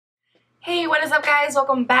Hey, what is up guys?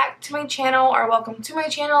 Welcome back to my channel, or welcome to my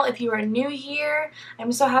channel if you are new here.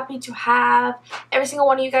 I'm so happy to have every single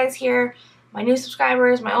one of you guys here. My new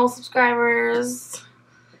subscribers, my old subscribers.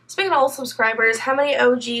 Speaking of old subscribers, how many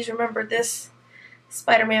OGs remember this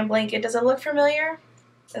Spider-Man blanket? Does it look familiar?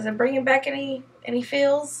 Is it bringing back any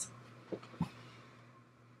feels?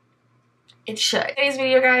 It should. In today's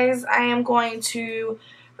video, guys, I am going to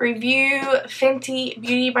review Fenty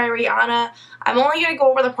Beauty by Rihanna. I'm only going to go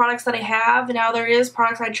over the products that I have. Now, there is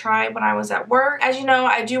products I tried when I was at work. As you know,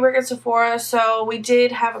 I do work at Sephora, so we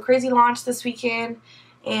did have a crazy launch this weekend,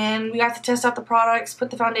 and we got to test out the products, put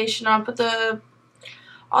the foundation on, put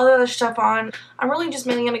all the other stuff on. I'm really just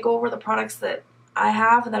mainly going to go over the products that I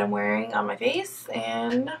have that I'm wearing on my face,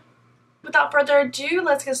 and without further ado,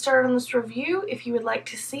 let's get started on this review. If you would like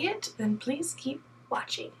to see it, then please keep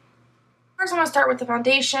watching. First, I'm going to start with the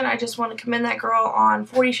foundation. I just want to commend that girl on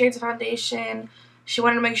 40 Shades of Foundation. She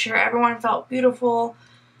wanted to make sure everyone felt beautiful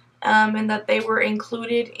and that they were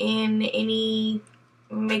included in any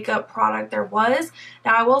makeup product there was.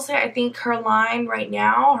 Now, I will say I think her line right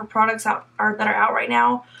now, her products that are out right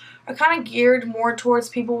now, are kind of geared more towards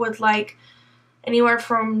people with like anywhere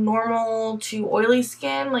from normal to oily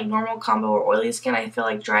skin, like normal, combo, or oily skin. I feel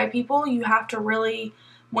like dry people, you have to really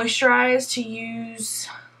moisturize to use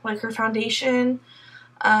like her foundation.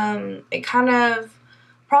 It kind of,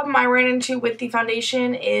 problem I ran into with the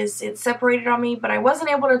foundation is it separated on me, but I wasn't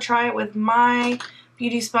able to try it with my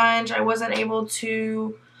beauty sponge. I wasn't able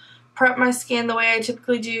to prep my skin the way I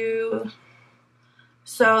typically do.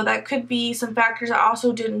 So that could be some factors. I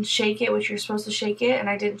also didn't shake it, which you're supposed to shake it, and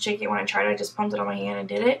I didn't shake it when I tried it. I just pumped it on my hand and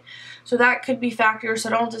did it. So that could be factors. So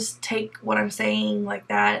don't just take what I'm saying like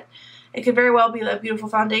that. It could very well be a beautiful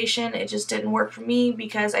foundation. It just didn't work for me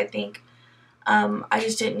because I think I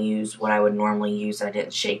just didn't use what I would normally use. I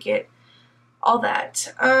didn't shake it. All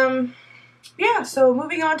that. Yeah, so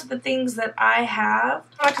moving on to the things that I have.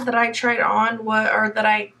 The product that I tried on, that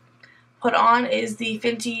I put on, is the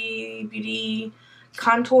Fenty Beauty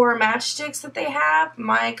contour matchsticks that they have.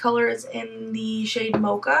 My color is in the shade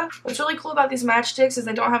Mocha. What's really cool about these matchsticks is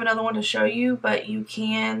I don't have another one to show you, but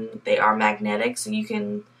they are magnetic, so you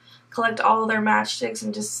can collect all of their matchsticks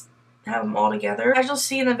and just have them all together. As you'll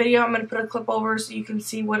see in the video, I'm going to put a clip over so you can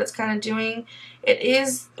see what it's kind of doing. It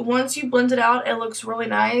is, once you blend it out, it looks really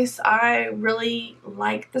nice. I really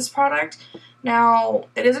like this product. Now,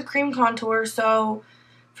 it is a cream contour, so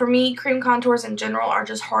for me, cream contours in general are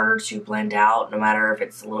just harder to blend out, no matter if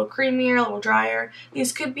it's a little creamier, a little drier.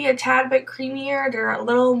 These could be a tad bit creamier. They're a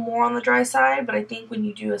little more on the dry side, but I think when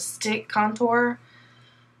you do a stick contour,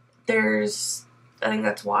 I think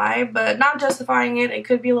that's why, but not justifying it. It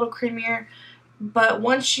could be a little creamier, but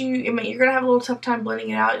once you're going to have a little tough time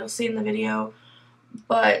blending it out. You'll see in the video.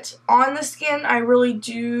 But on the skin, I really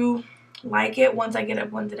do like it once I get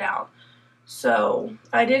it blended out. So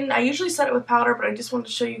I usually set it with powder, but I just wanted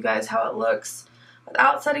to show you guys how it looks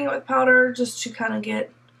without setting it with powder, just to kind of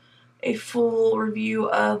get a full review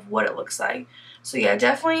of what it looks like. So yeah,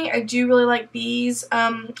 definitely, I do really like these.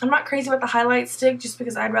 I'm not crazy about the highlight stick just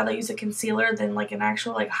because I'd rather use a concealer than like an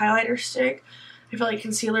actual like highlighter stick. I feel like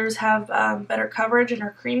concealers have better coverage and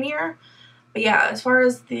are creamier. But yeah, as far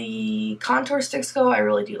as the contour sticks go, I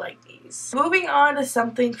really do like these. Moving on to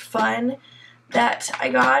something fun that I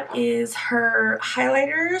got is her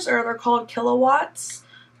highlighters, or they're called Kilowatts,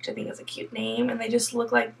 which I think is a cute name, and they just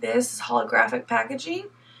look like this. It's holographic packaging.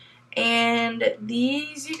 And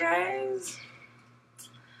these, you guys,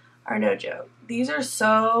 are no joke. These are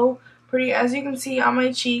so pretty. As you can see on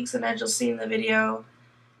my cheeks, and as you'll see in the video,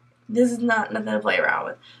 this is nothing to play around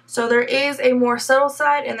with. So there is a more subtle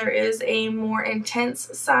side and there is a more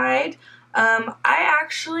intense side. I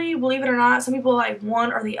actually, believe it or not, some people like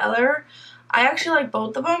one or the other. I actually like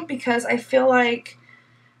both of them because I feel like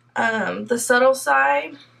the subtle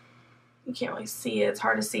side, you can't really see it, it's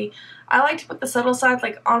hard to see. I like to put the subtle side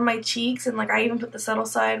like on my cheeks, and like I even put the subtle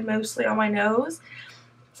side mostly on my nose.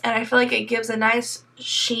 And I feel like it gives a nice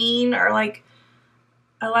sheen, or like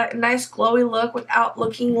a nice glowy look without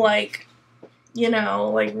looking like, you know,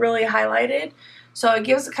 like really highlighted. So it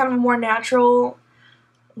gives a kind of a more natural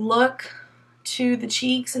look to the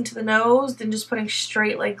cheeks and to the nose than just putting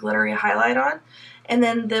straight like glittery highlight on. And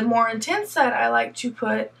then the more intense side I like to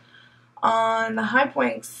put on the high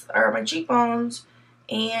points, or my cheekbones.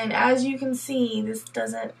 And as you can see, this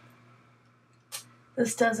doesn't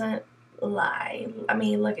lie. I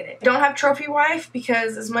mean, look at it. I don't have Trophy Wife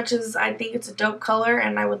because as much as I think it's a dope color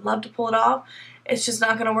and I would love to pull it off, it's just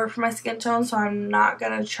not going to work for my skin tone, so I'm not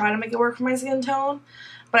going to try to make it work for my skin tone.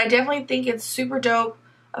 But I definitely think it's super dope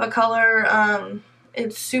of a color.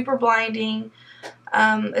 It's super blinding.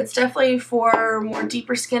 It's definitely for more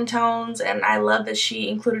deeper skin tones, and I love that she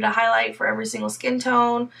included a highlight for every single skin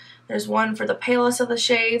tone. There's one for the palest of the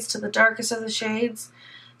shades to the darkest of the shades.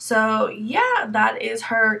 So yeah, that is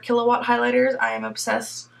her Kilowatt highlighters. I am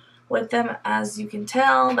obsessed with them, as you can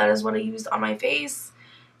tell. That is what I used on my face.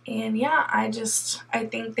 And yeah, I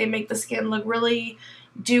think they make the skin look really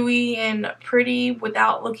dewy and pretty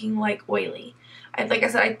without looking like oily. Like I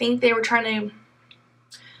said, I think they were trying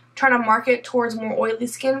to market towards more oily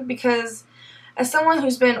skin, because as someone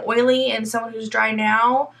who's been oily and someone who's dry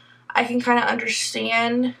now, I can kind of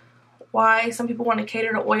understand why some people want to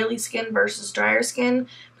cater to oily skin versus drier skin,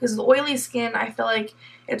 because with oily skin, I feel like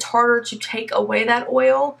it's harder to take away that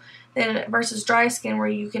oil than versus dry skin, where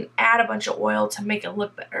you can add a bunch of oil to make it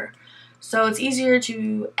look better. So it's easier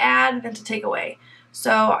to add than to take away.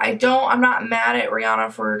 So I'm not mad at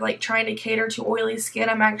Rihanna for like trying to cater to oily skin.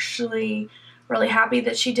 I'm actually really happy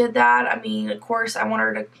that she did that. I mean, of course, I want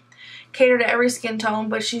her to cater to every skin tone,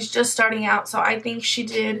 but she's just starting out, so I think she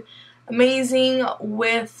did amazing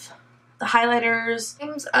with the highlighters.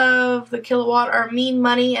 Names of the Kilowatt are Mean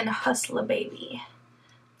Money and Hustler Baby.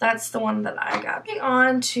 That's the one that I got. Moving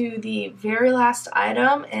on to the very last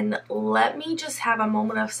item, and let me just have a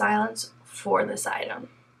moment of silence for this item.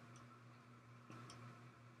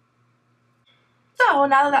 So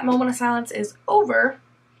now that moment of silence is over,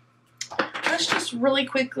 let's just really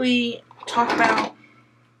quickly talk about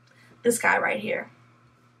this guy right here.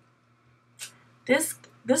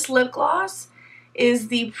 This lip gloss is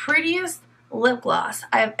the prettiest lip gloss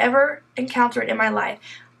I have ever encountered in my life.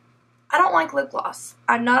 I don't like lip gloss.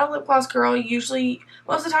 I'm not a lip gloss girl. Usually,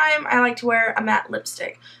 most of the time, I like to wear a matte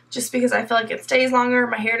lipstick just because I feel like it stays longer.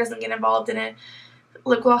 My hair doesn't get involved in it.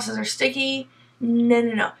 Lip glosses are sticky.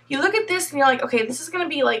 No. You look at this and you're like, okay, this is going to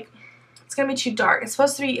be like, it's going to be too dark. It's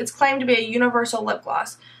claimed to be a universal lip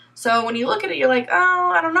gloss. So when you look at it, you're like,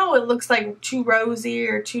 oh, I don't know. It looks like too rosy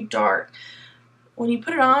or too dark. When you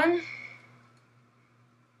put it on,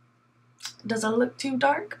 does it look too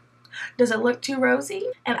dark? Does it look too rosy?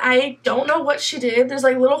 And I don't know what she did. There's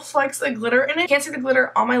like little flecks of glitter in it. I can't see the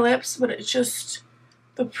glitter on my lips, but it's just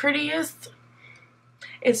the prettiest.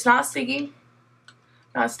 It's not sticky.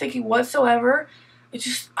 Not sticky whatsoever. It's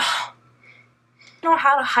just, I don't know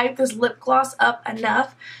how to hype this lip gloss up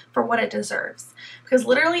enough for what it deserves. Because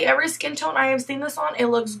literally every skin tone I have seen this on, it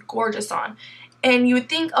looks gorgeous on. And you would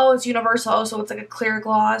think, oh, it's universal, so it's like a clear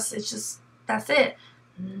gloss. It's just, that's it.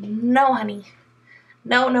 No, honey.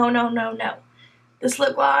 No. This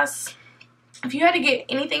lip gloss, if you had to get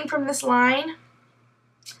anything from this line,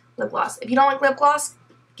 lip gloss. If you don't like lip gloss,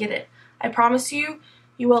 get it. I promise you,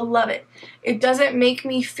 you will love it. It doesn't make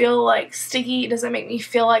me feel like sticky. It doesn't make me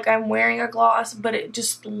feel like I'm wearing a gloss, but it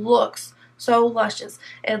just looks so luscious.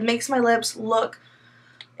 It makes my lips look,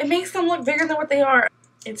 it makes them look bigger than what they are.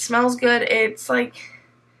 It smells good. It's like,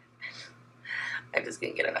 I just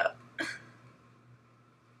can't get it up.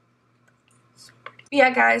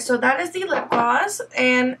 Yeah, guys, so that is the lip gloss,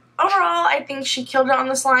 and overall, I think she killed it on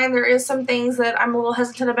this line. There is some things that I'm a little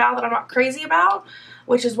hesitant about that I'm not crazy about,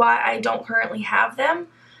 which is why I don't currently have them.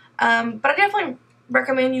 But I definitely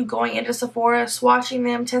recommend you going into Sephora, swatching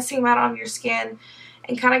them, testing them out on your skin,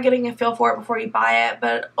 and kind of getting a feel for it before you buy it.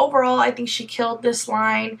 But overall, I think she killed this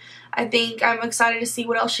line. I think I'm excited to see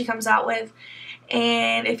what else she comes out with.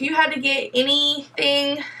 And if you had to get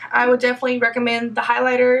anything, I would definitely recommend the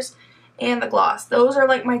highlighters and the gloss. Those are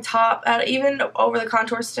like my top, even over the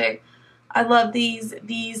contour stick. I love these.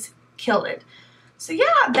 These killed it. So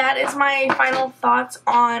yeah, that is my final thoughts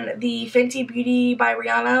on the Fenty Beauty by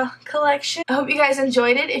Rihanna collection. I hope you guys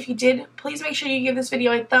enjoyed it. If you did, please make sure you give this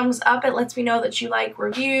video a thumbs up. It lets me know that you like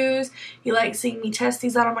reviews, you like seeing me test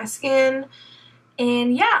these out on my skin.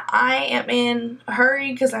 And yeah, I am in a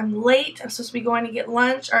hurry because I'm late. I'm supposed to be going to get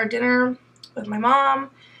lunch or dinner with my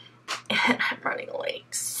mom, and I'm running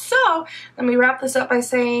late. So let me wrap this up by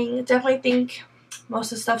saying definitely think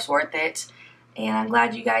most of the stuff's worth it. And I'm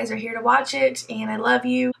glad you guys are here to watch it, and I love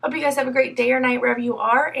you. Hope you guys have a great day or night wherever you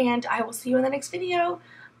are, and I will see you in the next video.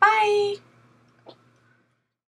 Bye!